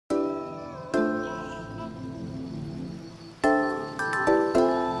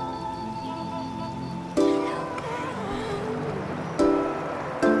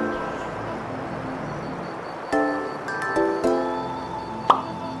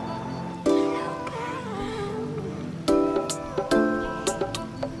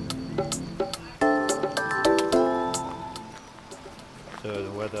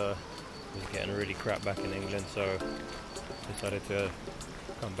crap back in England, so decided to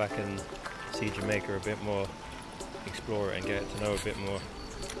come back and see Jamaica a bit more, explore it and get to know a bit more.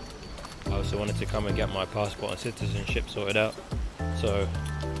 I also wanted to come and get my passport and citizenship sorted out, so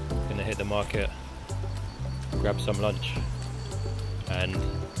I'm gonna hit the market, grab some lunch and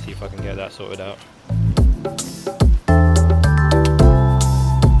see if I can get that sorted out.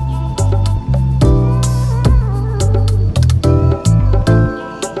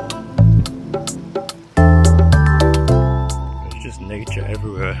 There's just nature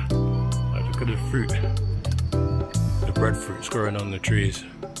everywhere. Like, look at the fruit, the breadfruit's growing on the trees.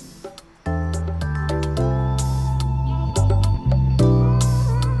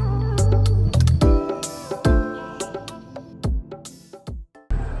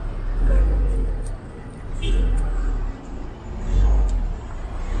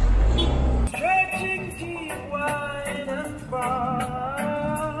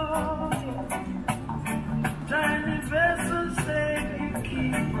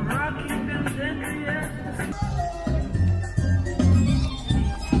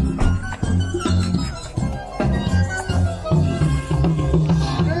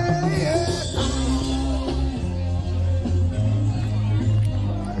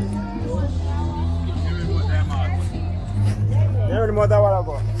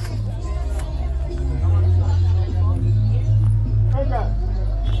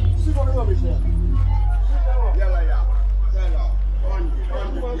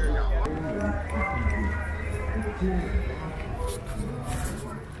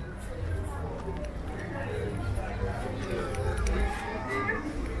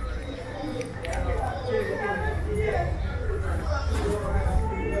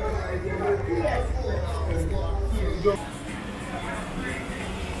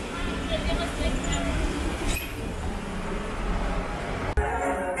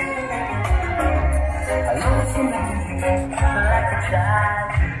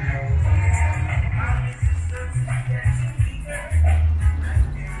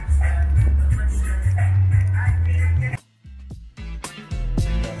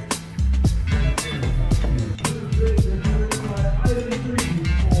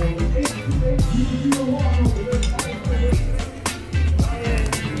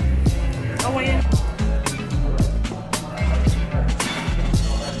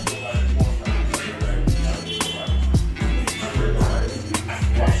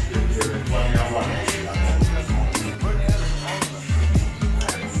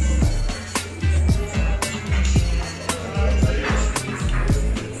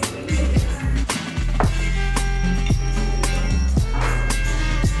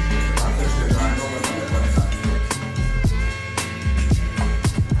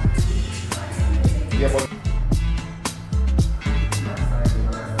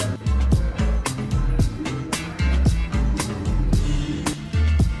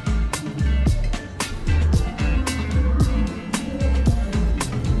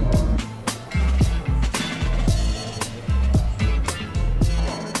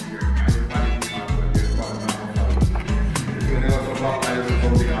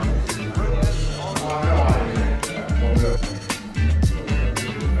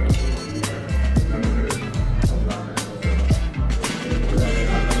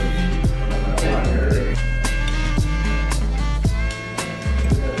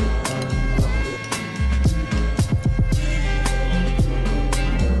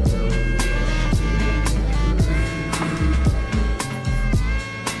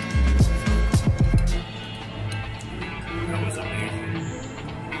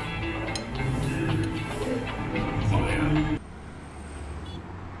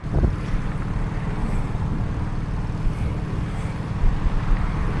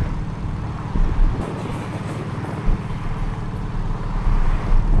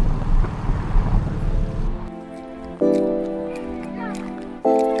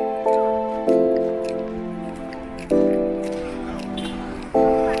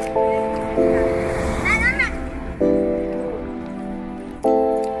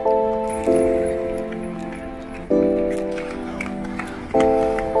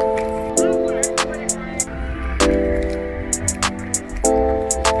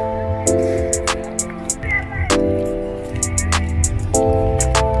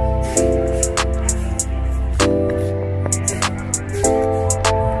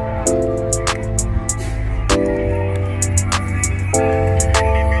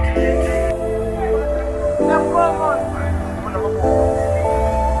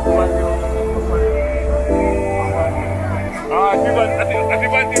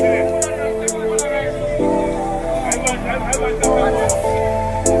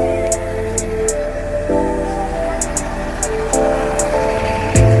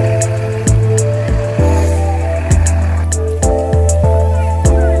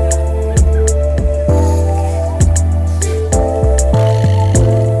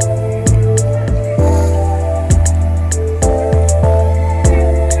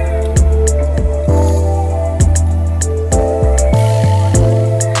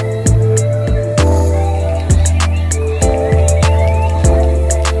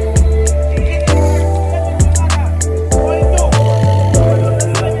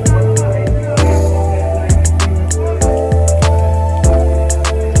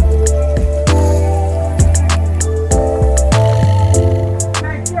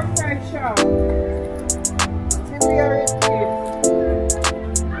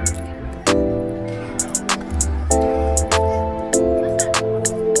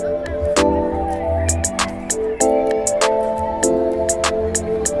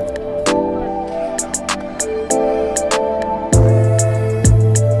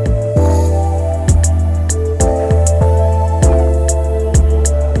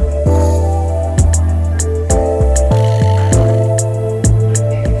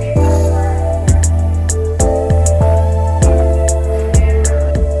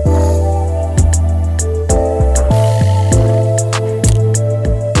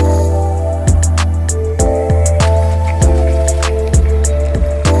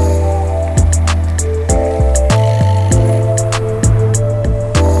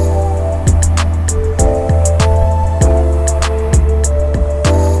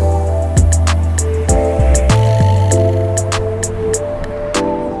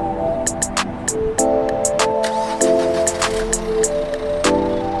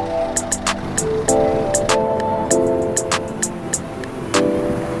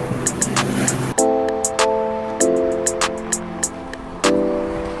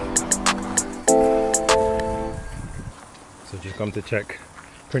 check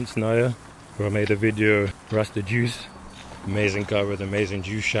Prince Naya, who I made a video, Rasta Juice. Amazing guy with amazing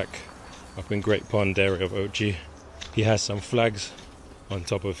juice shack up in Great Pond area of Ochi. He has some flags on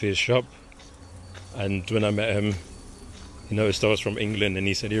top of his shop, and when I met him, he noticed I was from England, and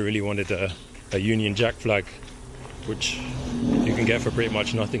he said he really wanted a Union Jack flag, which you can get for pretty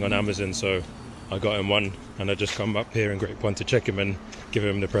much nothing on Amazon. So I got him one, and I just come up here in Great Pond to check him and give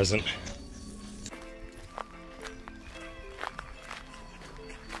him the present.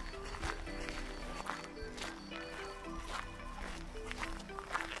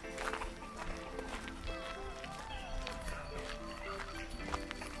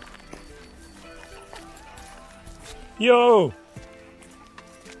 Yo!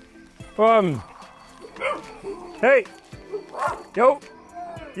 Hey! Yo!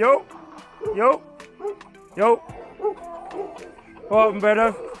 Yo! Yo! Yo! What happened,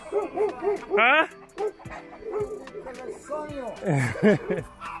 brother? Huh?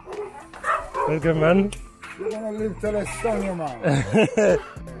 That's good, man. You're gonna live till the sun, you man.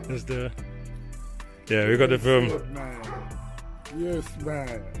 That's the... Yeah, we got the film. Yes,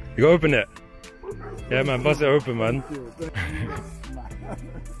 man. You gotta open it. Yeah, man, bust it open, man.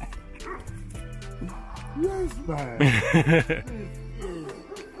 Yes, man.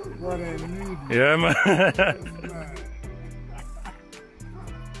 What I need. Yeah, man. Yes, man.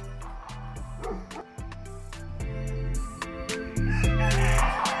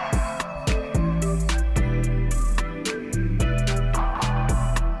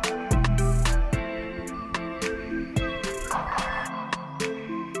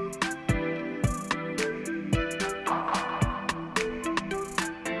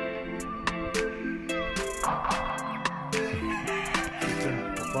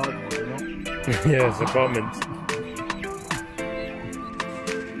 Yeah, it's apartments.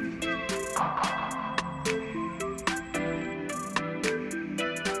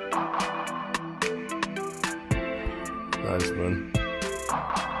 Nice, man.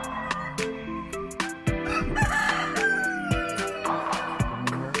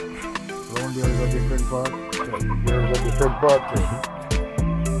 Around there is a different part. There is a different part.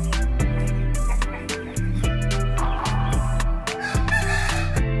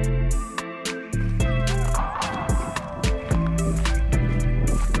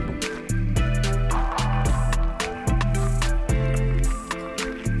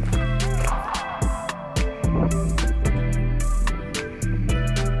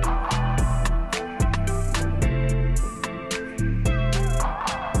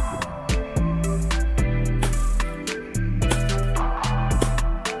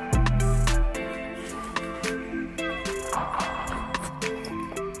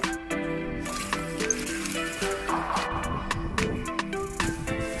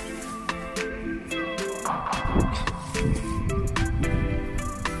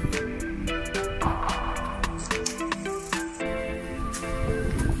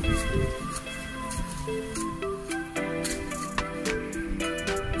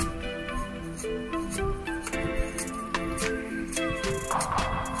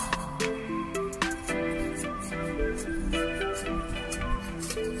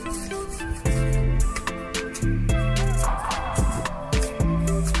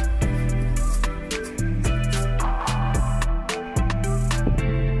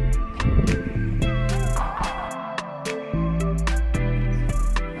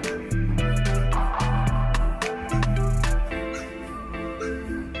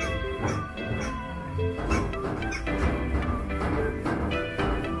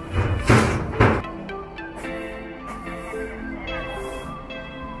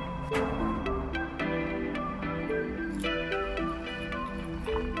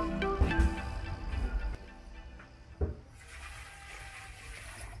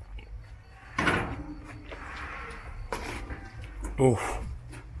 Oof.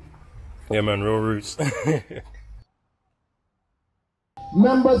 Yeah, man, real roots.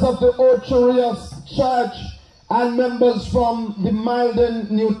 Members of the Ocho Rios Church and members from the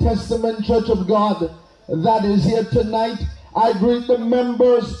Malden New Testament Church of God that is here tonight, I greet the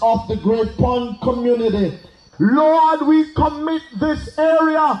members of the Great Pond community. Lord, we commit this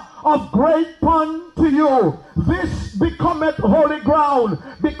area of Great Pond to you. This becometh holy ground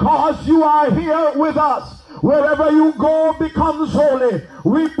because you are here with us. Wherever you go becomes holy.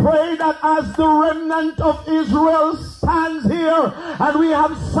 We pray that as the remnant of Israel stands here, and we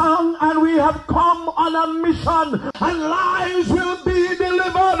have sung and we have come on a mission, and lives will be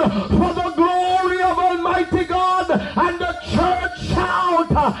delivered for the glory of Almighty God, and the church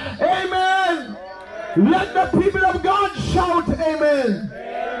shout, Amen. Let the people of God shout, Amen.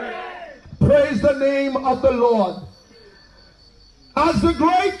 Praise the name of the Lord. as the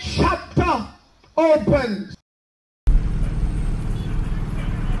great chapter opens.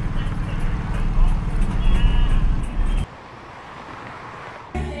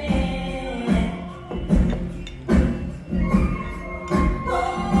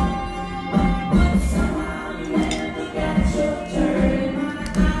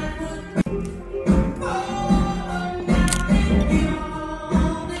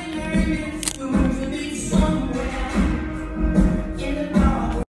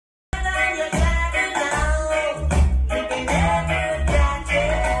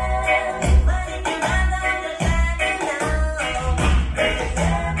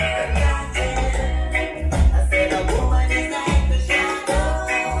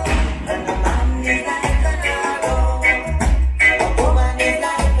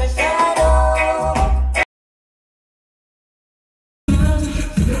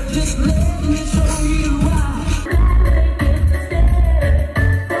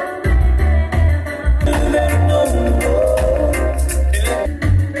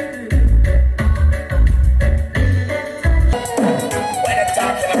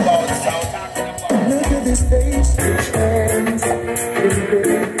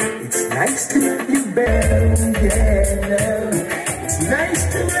 It's nice to meet you, Ben. Yeah.